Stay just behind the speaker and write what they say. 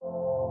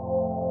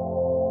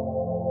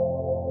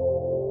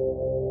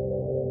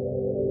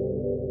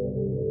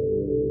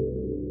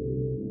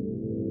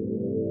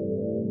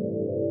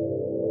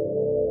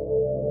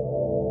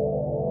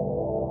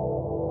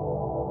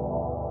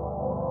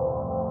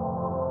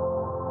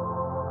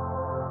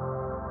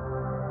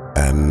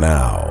And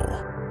now,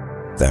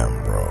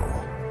 damn bro.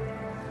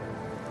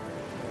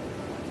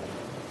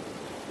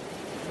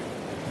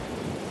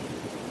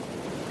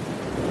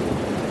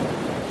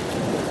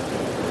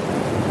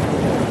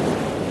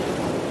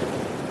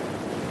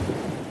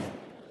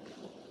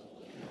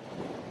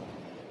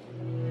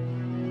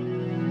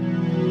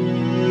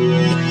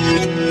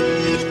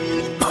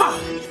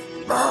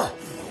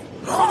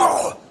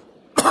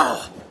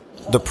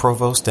 The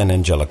Provost and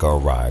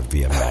Anjelica arrived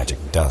via magic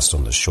dust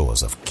on the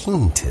shores of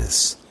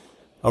Queentis,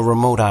 a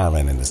remote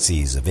island in the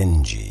seas of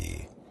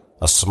Enji,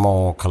 a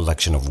small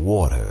collection of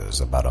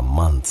waters about a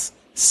month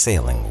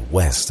sailing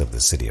west of the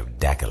city of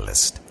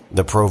Dagalist.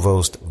 The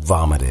Provost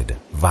vomited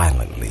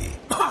violently,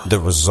 the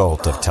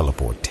result of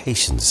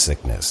teleportation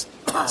sickness,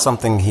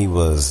 something he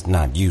was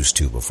not used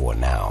to before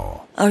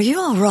now. Are you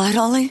all right,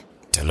 Ollie?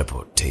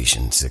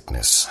 Teleportation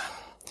sickness.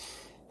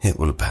 It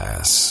will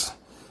pass.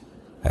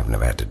 I've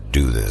never had to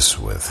do this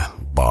with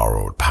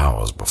borrowed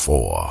powers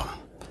before.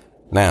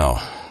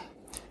 Now,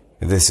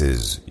 this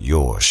is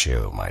your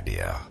show, my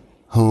dear.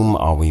 Whom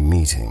are we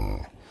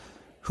meeting?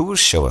 Who will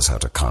show us how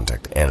to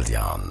contact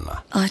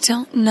Elyon? I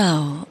don't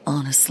know,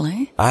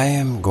 honestly. I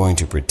am going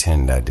to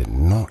pretend I did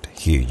not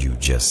hear you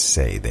just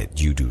say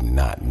that you do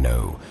not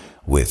know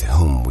with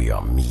whom we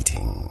are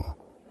meeting.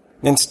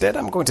 Instead,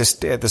 I'm going to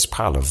stare at this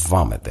pile of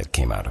vomit that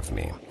came out of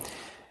me.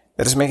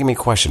 That is making me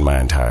question my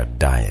entire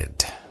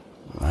diet.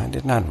 I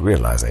did not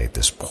realize I ate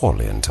this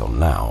poorly until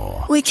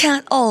now. We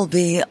can't all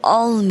be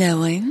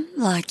all-knowing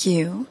like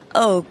you.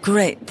 Oh,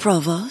 great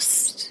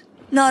Provost.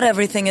 Not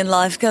everything in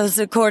life goes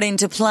according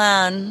to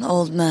plan,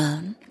 old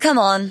man. Come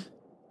on,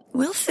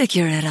 we'll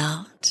figure it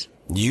out.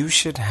 You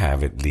should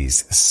have at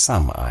least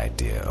some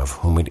idea of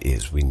whom it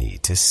is we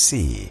need to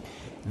see.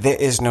 There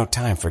is no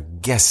time for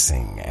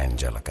guessing,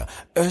 Anjelica.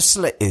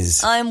 Ursula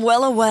is... I'm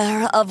well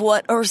aware of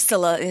what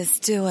Ursula is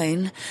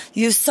doing.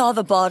 You saw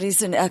the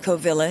bodies in Echo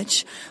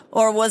Village.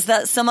 Or was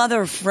that some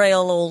other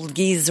frail old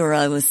geezer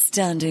I was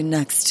standing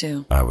next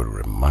to? I would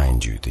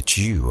remind you that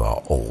you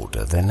are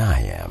older than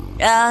I am.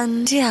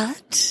 And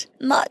yet,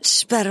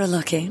 much better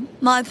looking.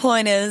 My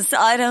point is,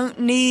 I don't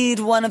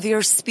need one of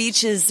your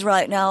speeches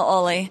right now,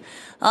 Ollie.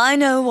 I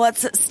know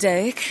what's at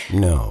stake.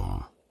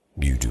 No,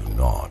 you do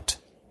not.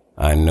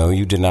 I know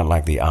you did not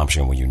like the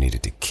option when you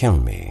needed to kill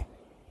me,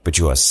 but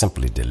you are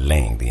simply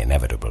delaying the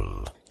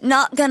inevitable.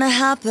 Not gonna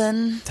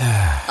happen.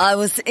 I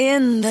was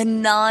in the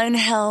 9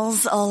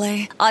 hells,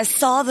 Ollie. I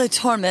saw the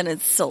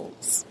tormented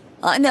souls.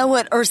 I know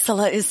what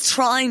Ursula is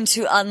trying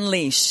to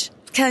unleash.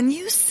 Can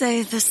you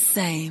say the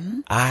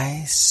same?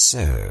 I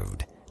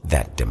served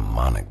that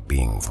demonic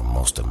being for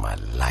most of my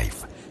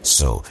life.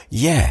 So,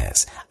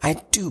 yes, I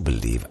do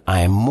believe I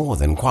am more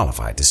than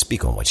qualified to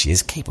speak on what she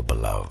is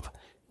capable of.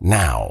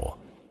 Now,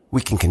 we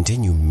can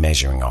continue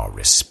measuring our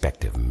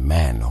respective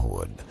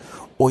manhood,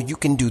 or you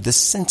can do the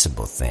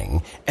sensible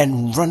thing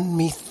and run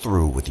me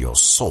through with your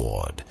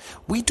sword.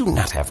 We do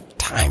not have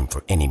time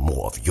for any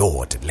more of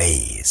your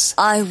delays.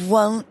 I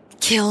won't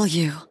kill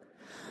you.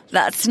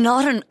 That's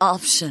not an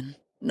option.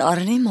 Not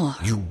anymore.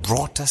 You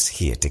brought us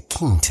here to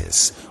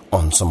Queentis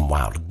on some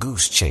wild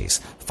goose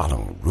chase,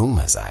 following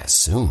rumors, I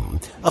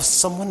assume, of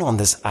someone on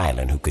this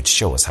island who could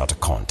show us how to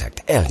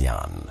contact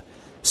Elyon.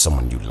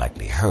 Someone you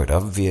likely heard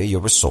of via your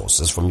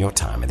resources from your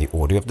time in the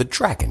Order of the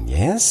Dragon,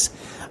 yes?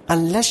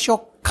 Unless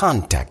your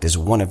contact is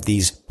one of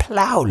these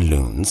plow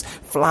loons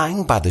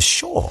flying by the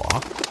shore,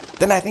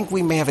 then I think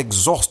we may have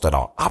exhausted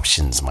our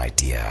options, my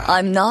dear.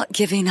 I'm not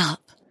giving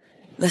up.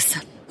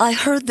 Listen, I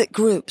heard that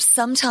groups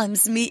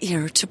sometimes meet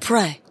here to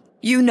pray.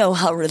 You know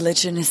how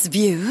religion is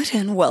viewed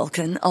in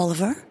Welkin,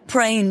 Oliver.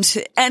 Praying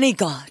to any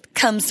god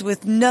comes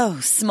with no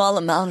small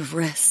amount of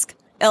risk.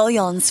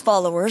 Elyon's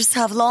followers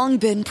have long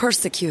been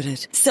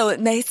persecuted, so it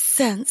made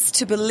sense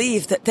to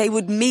believe that they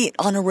would meet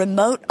on a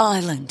remote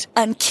island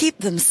and keep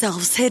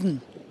themselves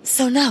hidden.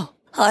 So no,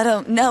 I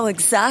don't know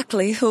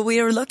exactly who we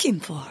are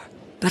looking for,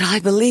 but I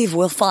believe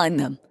we'll find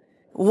them.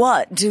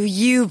 What do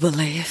you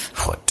believe?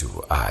 What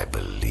do I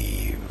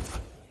believe?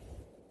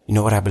 You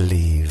know what I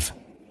believe?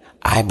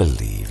 I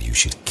believe you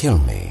should kill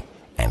me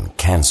and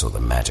cancel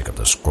the magic of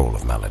the Scroll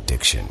of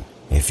Malediction.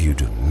 If you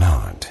do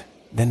not,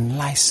 then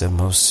Lysa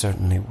most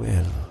certainly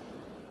will.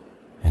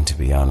 And to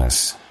be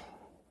honest,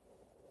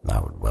 I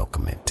would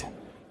welcome it.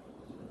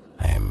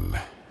 I am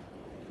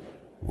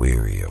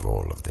weary of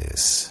all of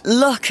this.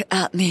 Look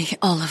at me,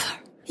 Oliver.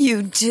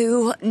 You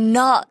do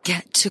not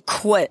get to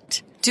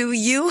quit. Do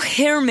you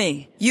hear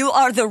me? You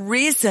are the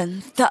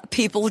reason that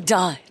people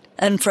died.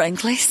 And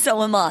frankly,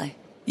 so am I.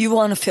 You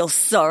want to feel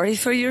sorry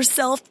for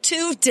yourself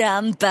too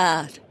damn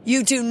bad.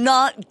 You do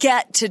not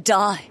get to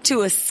die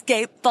to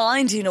escape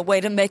finding a way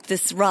to make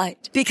this right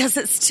because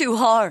it's too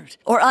hard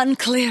or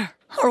unclear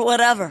or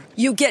whatever.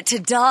 You get to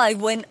die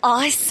when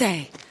I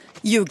say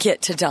you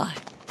get to die,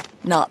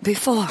 not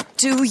before.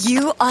 Do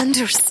you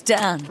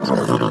understand?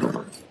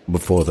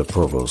 Before the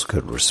Provost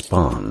could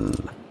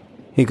respond,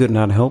 he could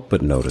not help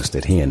but notice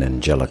that he and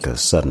Anjelica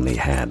suddenly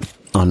had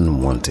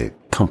unwanted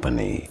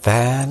company.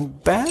 Van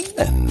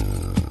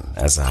Bannon,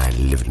 as I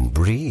live and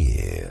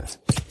breathe.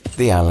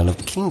 The island of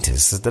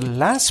Queentis is the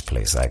last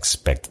place I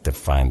expected to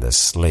find the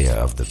slayer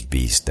of the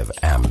beast of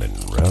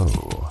Amlin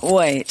Row.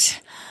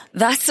 Wait,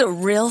 that's a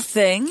real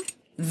thing?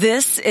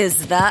 This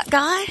is that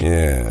guy?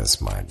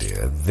 Yes, my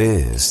dear,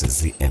 this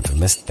is the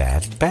infamous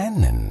Thad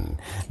Bannon,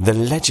 the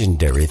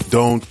legendary...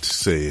 Don't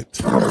say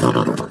it.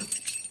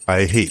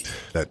 I hate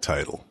that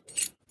title.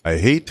 I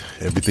hate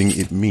everything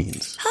it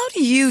means. How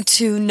do you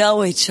two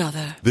know each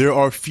other? There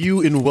are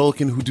few in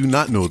Welkin who do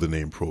not know the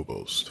name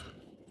Provost.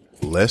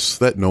 Less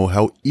that know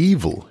how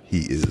evil he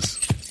is,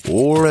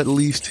 or at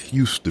least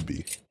used to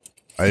be.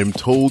 I am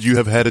told you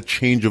have had a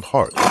change of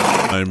heart.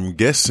 I'm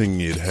guessing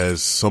it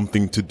has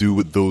something to do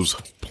with those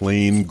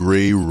plain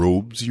gray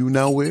robes you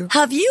now wear?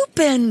 Have you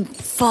been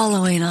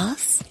following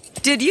us?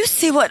 Did you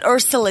see what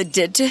Ursula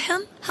did to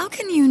him? How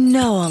can you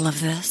know all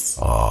of this?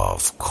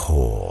 Of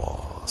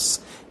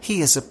course.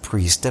 He is a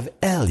priest of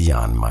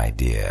Elyon, my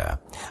dear.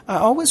 I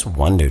always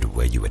wondered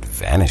where you had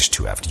vanished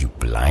to after you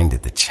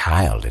blinded the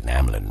child in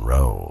Amlin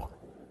Row.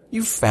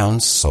 You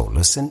found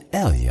solace in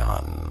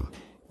Elyon.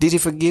 Did he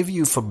forgive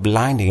you for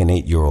blinding an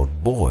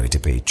 8-year-old boy to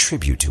pay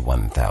tribute to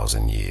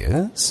 1,000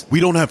 years? We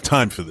don't have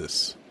time for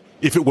this.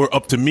 If it were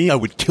up to me, I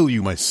would kill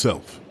you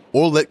myself.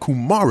 Or let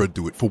Kumara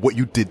do it for what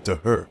you did to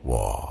her.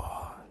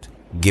 What?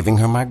 Giving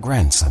her my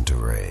grandson to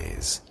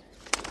raise?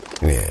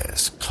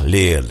 Yes,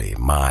 clearly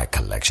my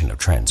collection of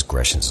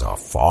transgressions are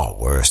far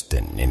worse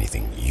than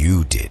anything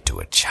you did to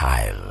a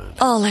child.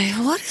 Ollie,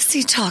 what is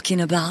he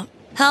talking about?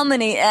 How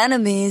many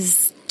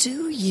enemies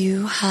do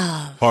you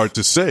have? Hard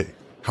to say.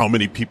 How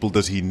many people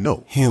does he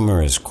know?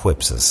 Humorous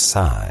quips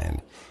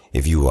aside,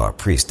 if you are a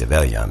priest of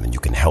Elyon, then you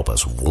can help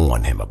us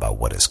warn him about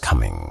what is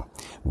coming.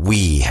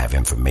 We have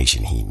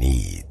information he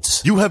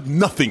needs. You have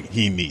nothing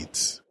he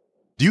needs.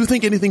 Do you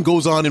think anything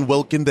goes on in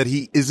Welkin that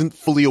he isn't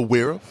fully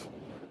aware of?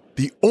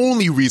 The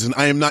only reason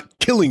I am not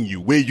killing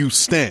you where you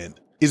stand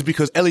is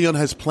because Elyon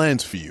has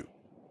plans for you.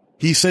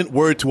 He sent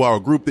word to our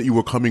group that you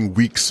were coming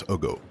weeks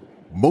ago.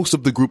 Most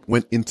of the group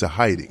went into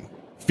hiding,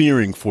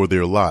 fearing for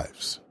their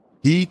lives.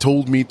 He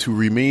told me to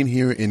remain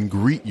here and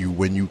greet you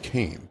when you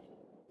came.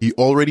 He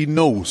already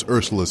knows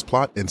Ursula's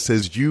plot and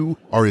says you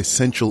are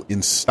essential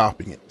in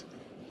stopping it.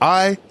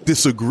 I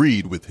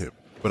disagreed with him,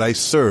 but I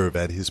serve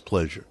at his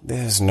pleasure.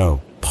 There's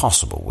no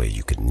possible way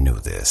you could know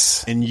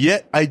this. And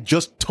yet I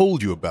just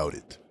told you about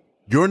it.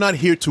 You're not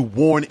here to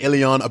warn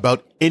Elyon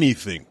about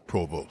anything,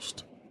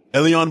 Provost.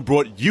 Elyon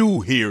brought you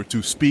here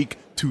to speak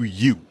to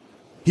you.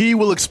 He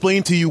will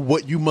explain to you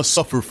what you must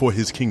suffer for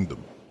his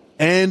kingdom,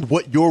 and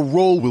what your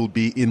role will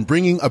be in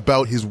bringing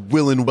about his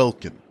will in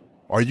Welkin.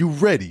 Are you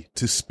ready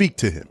to speak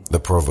to him? The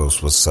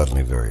Provost was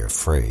suddenly very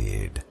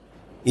afraid,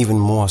 even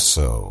more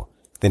so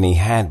than he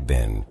had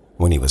been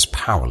when he was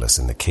powerless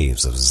in the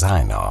caves of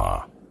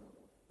Zynar.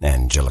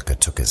 Anjelica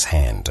took his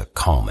hand to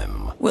calm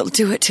him. We'll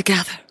do it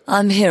together.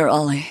 I'm here,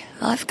 Ollie.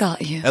 I've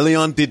got you.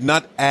 Elyon did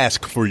not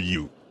ask for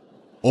you.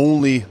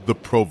 Only the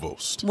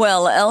Provost.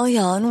 Well,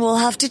 Elyon will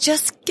have to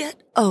just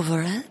get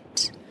over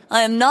it.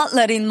 I am not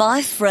letting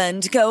my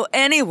friend go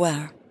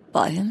anywhere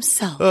by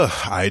himself.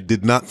 I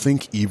did not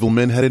think evil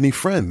men had any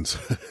friends.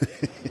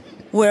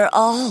 We're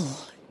all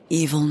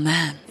evil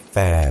men.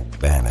 Thad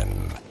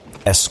Bannon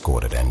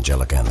escorted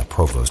Anjelica and the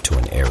Provost to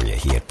an area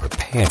he had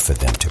prepared for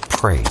them to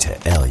pray to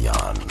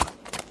Elyon.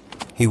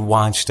 He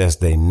watched as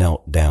they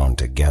knelt down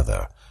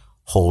together,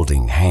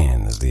 holding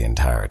hands the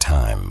entire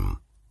time.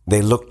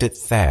 They looked at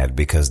Thad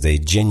because they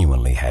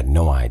genuinely had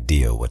no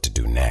idea what to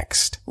do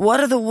next. What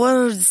are the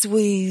words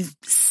we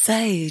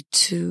say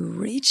to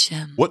reach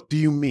him? What do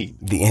you mean?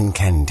 The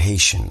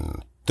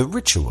incantation, the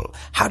ritual.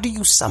 How do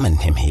you summon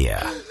him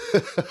here?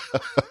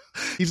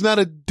 He's not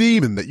a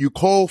demon that you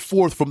call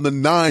forth from the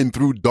 9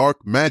 through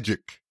dark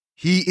magic.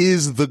 He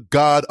is the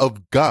God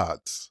of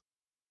gods.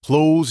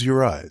 Close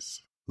your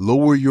eyes,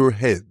 lower your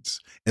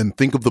heads, and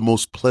think of the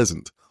most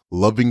pleasant,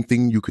 loving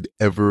thing you could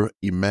ever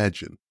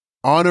imagine.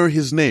 Honor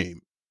his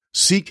name,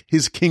 seek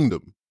his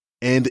kingdom,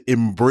 and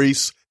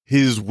embrace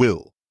his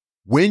will.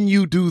 When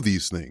you do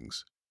these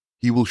things,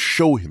 he will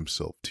show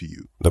himself to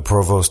you. The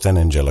Provost and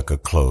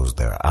Anjelica closed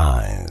their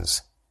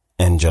eyes.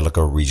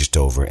 Anjelica reached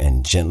over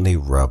and gently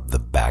rubbed the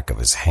back of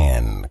his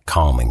hand,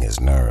 calming his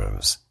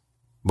nerves.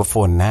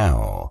 Before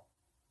now,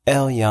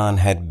 Elyon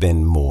had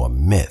been more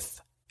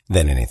myth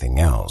than anything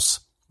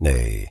else,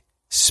 a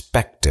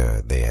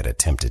specter they had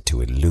attempted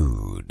to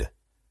elude.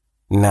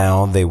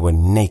 Now they were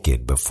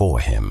naked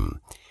before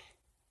him,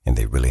 and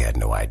they really had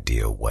no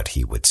idea what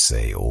he would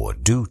say or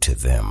do to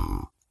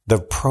them. The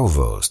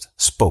Provost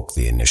spoke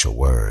the initial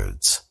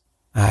words.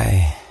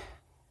 I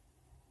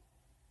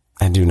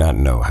do not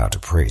know how to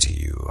pray to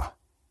you.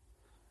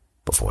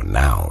 Before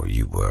now,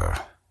 you were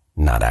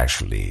not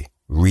actually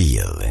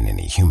real in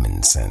any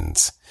human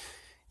sense.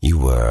 You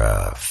were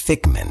a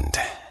figment,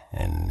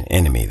 an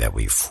enemy that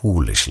we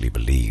foolishly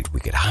believed we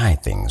could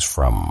hide things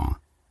from.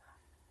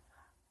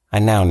 I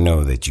now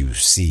know that you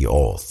see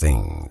all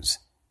things.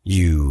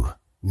 You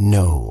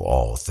know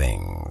all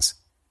things.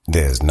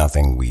 There's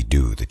nothing we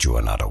do that you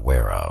are not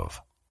aware of.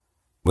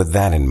 With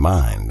that in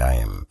mind, I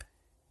am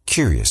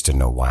curious to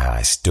know why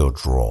I still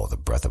draw the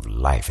breath of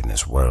life in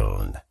this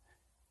world.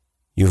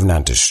 You've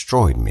not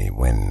destroyed me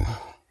when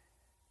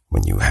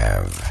you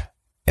have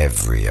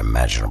every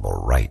imaginable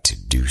right to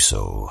do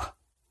so.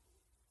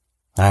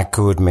 I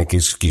could make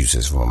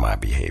excuses for my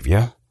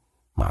behavior,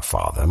 my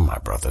father, my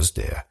brothers,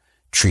 their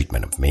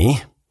treatment of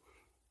me,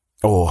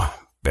 or,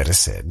 better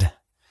said,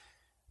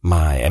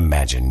 my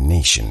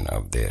imagination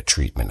of their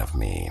treatment of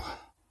me.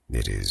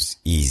 It is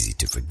easy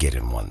to forget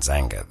in one's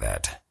anger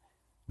that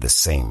the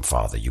same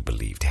father you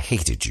believed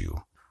hated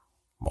you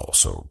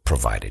also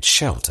provided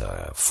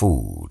shelter,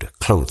 food,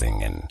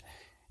 clothing, and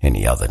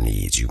any other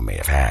needs you may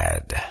have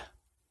had.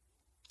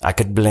 I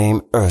could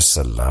blame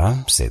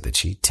Ursula, say that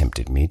she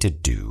tempted me to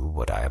do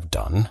what I have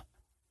done.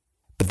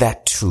 But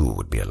that too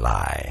would be a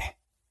lie.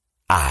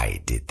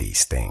 I did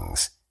these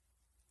things.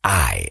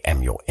 I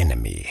am your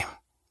enemy.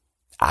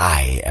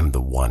 I am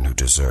the one who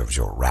deserves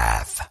your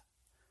wrath.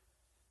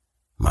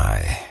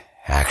 My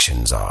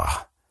actions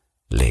are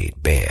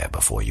laid bare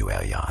before you,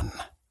 Elyon.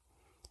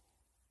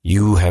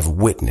 You have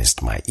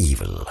witnessed my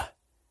evil,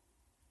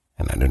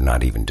 and I do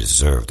not even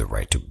deserve the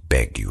right to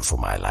beg you for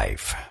my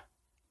life.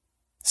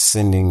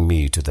 Sending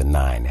me to the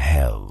 9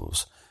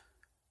 hells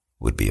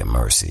would be a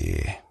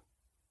mercy.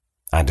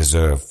 I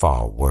deserve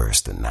far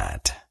worse than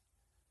that.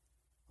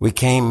 We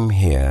came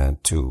here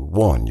to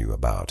warn you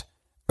about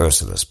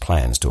Ursula's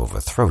plans to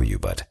overthrow you,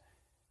 but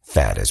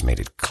Thad has made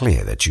it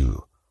clear that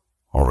you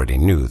already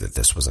knew that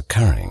this was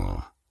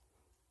occurring.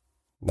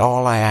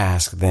 All I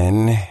ask,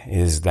 then,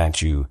 is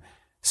that you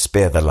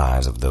spare the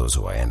lives of those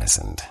who are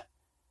innocent.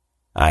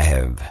 I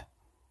have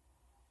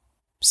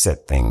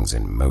set things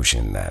in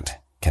motion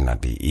that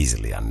cannot be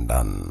easily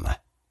undone.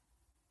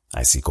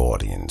 I seek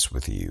audience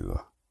with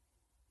you,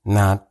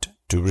 not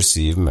to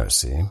receive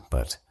mercy,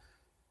 but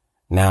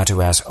now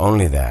to ask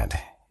only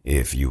that,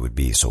 if you would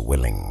be so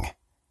willing,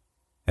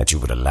 that you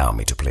would allow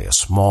me to play a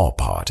small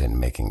part in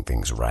making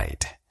things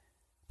right,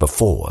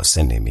 before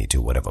sending me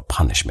to whatever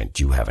punishment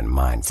you have in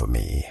mind for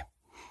me.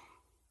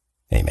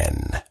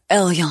 Amen.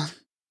 Elyon,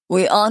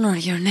 we honor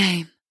your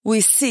name.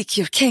 We seek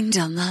your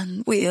kingdom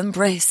and we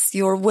embrace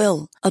your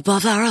will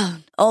above our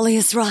own. Ollie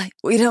is right.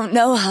 We don't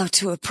know how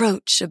to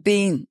approach a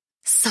being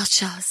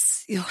such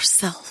as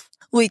yourself.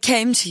 We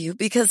came to you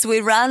because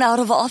we ran out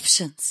of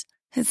options.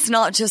 It's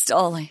not just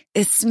Ollie.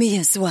 It's me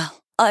as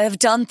well. I have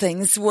done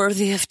things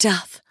worthy of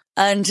death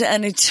and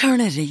an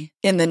eternity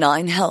in the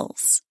 9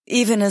 hells.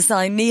 Even as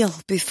I kneel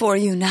before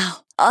you now,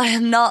 I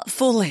am not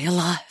fully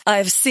alive. I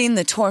have seen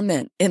the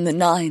torment in the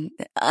 9,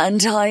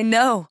 and I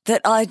know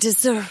that I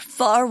deserve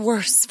far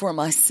worse for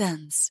my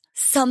sins.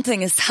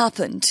 Something has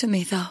happened to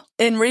me, though.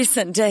 In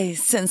recent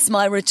days, since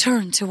my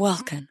return to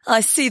Welkin, I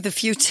see the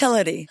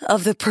futility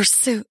of the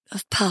pursuit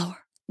of power.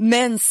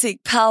 Men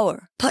seek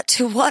power, but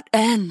to what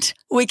end?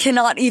 We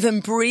cannot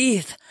even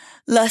breathe,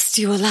 lest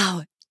you allow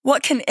it.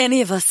 What can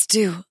any of us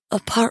do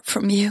apart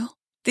from you?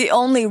 The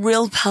only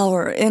real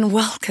power in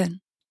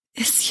Welkin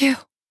is you.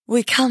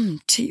 We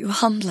come to you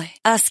humbly,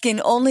 asking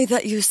only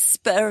that you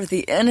spare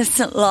the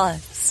innocent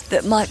lives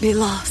that might be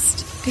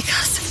lost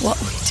because of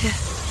what we did.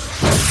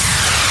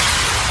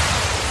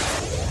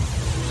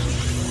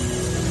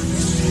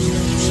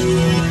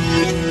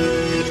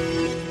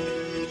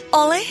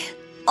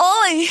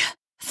 Ollie!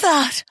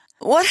 Thad,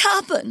 what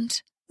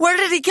happened? Where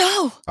did he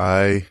go?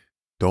 I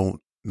don't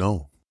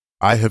know.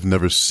 I have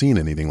never seen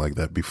anything like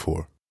that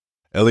before.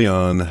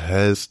 Elyon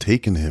has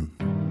taken him.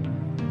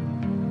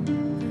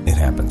 It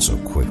happened so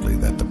quickly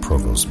that the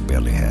provost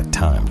barely had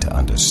time to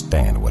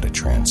understand what had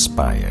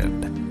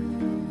transpired.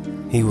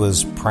 He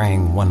was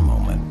praying one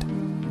moment,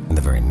 and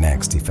the very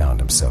next he found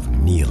himself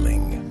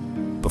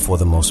kneeling before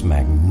the most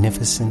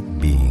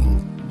magnificent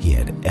being he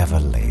had ever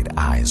laid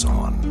eyes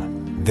on.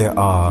 There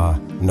are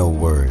no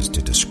words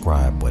to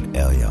describe what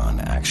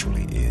Elyon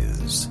actually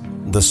is.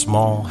 The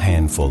small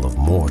handful of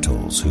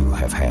mortals who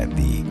have had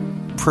the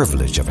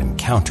privilege of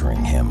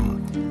encountering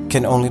him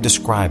can only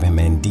describe him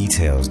in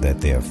details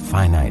that their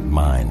finite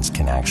minds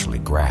can actually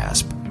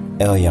grasp.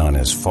 Elyon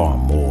is far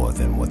more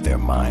than what their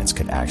minds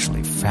could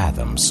actually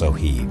fathom, so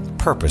he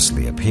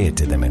purposely appeared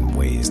to them in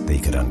ways they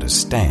could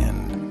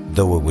understand,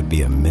 though it would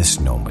be a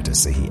misnomer to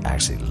say he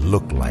actually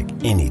looked like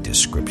any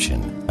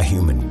description a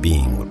human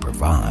being would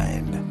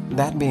provide.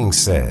 That being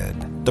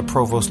said, the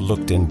provost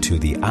looked into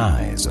the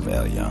eyes of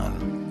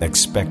Elyon,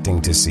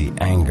 expecting to see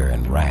anger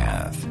and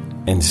wrath.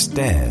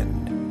 Instead,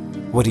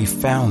 what he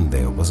found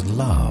there was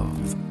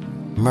love,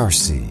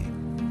 mercy,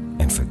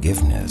 and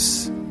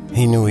forgiveness.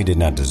 He knew he did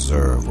not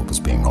deserve what was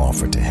being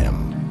offered to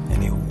him,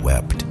 and he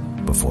wept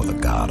before the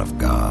God of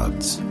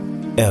gods.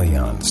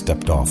 Elyon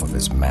stepped off of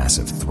his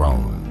massive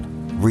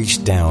throne,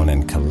 reached down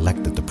and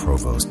collected the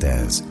provost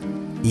as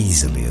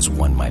easily as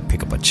one might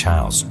pick up a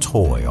child's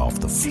toy off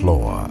the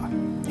floor.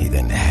 He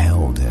then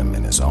held him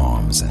in his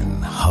arms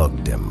and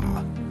hugged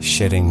him,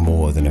 shedding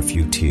more than a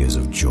few tears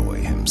of joy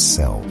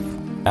himself.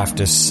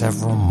 After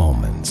several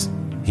moments,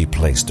 he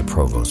placed the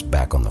provost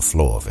back on the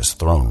floor of his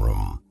throne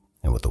room,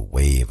 and with a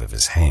wave of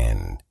his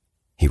hand,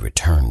 he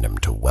returned him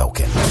to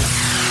Welkin.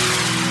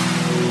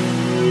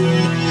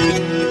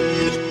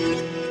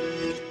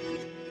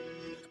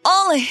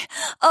 Ellie!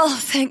 Oh,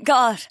 thank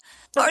God.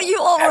 Are you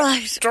all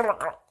right?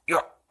 Anjelica,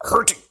 you're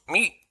hurting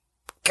me.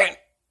 Can't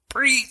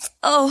breathe.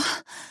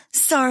 Oh,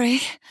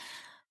 sorry.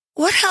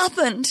 What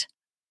happened?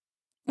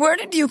 Where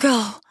did you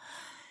go?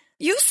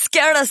 You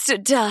scared us to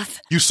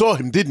death. You saw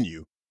him, didn't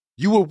you?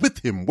 You were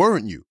with him,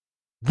 weren't you?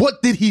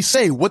 What did he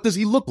say? What does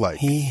he look like?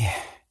 He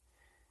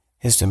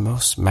is the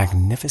most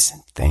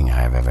magnificent thing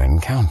I have ever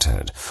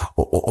encountered,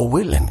 or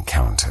will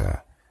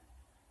encounter.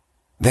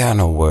 There are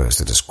no words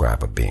to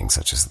describe a being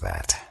such as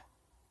that.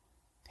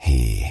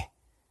 He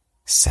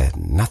said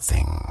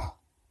nothing.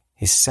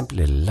 He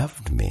simply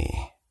loved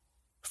me,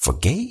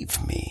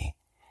 forgave me,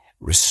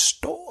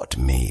 restored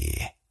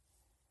me.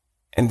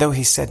 And though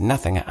he said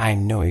nothing, I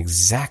know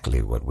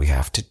exactly what we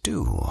have to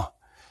do.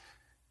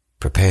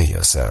 Prepare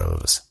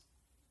yourselves.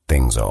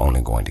 Things are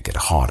only going to get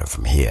harder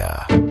from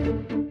here.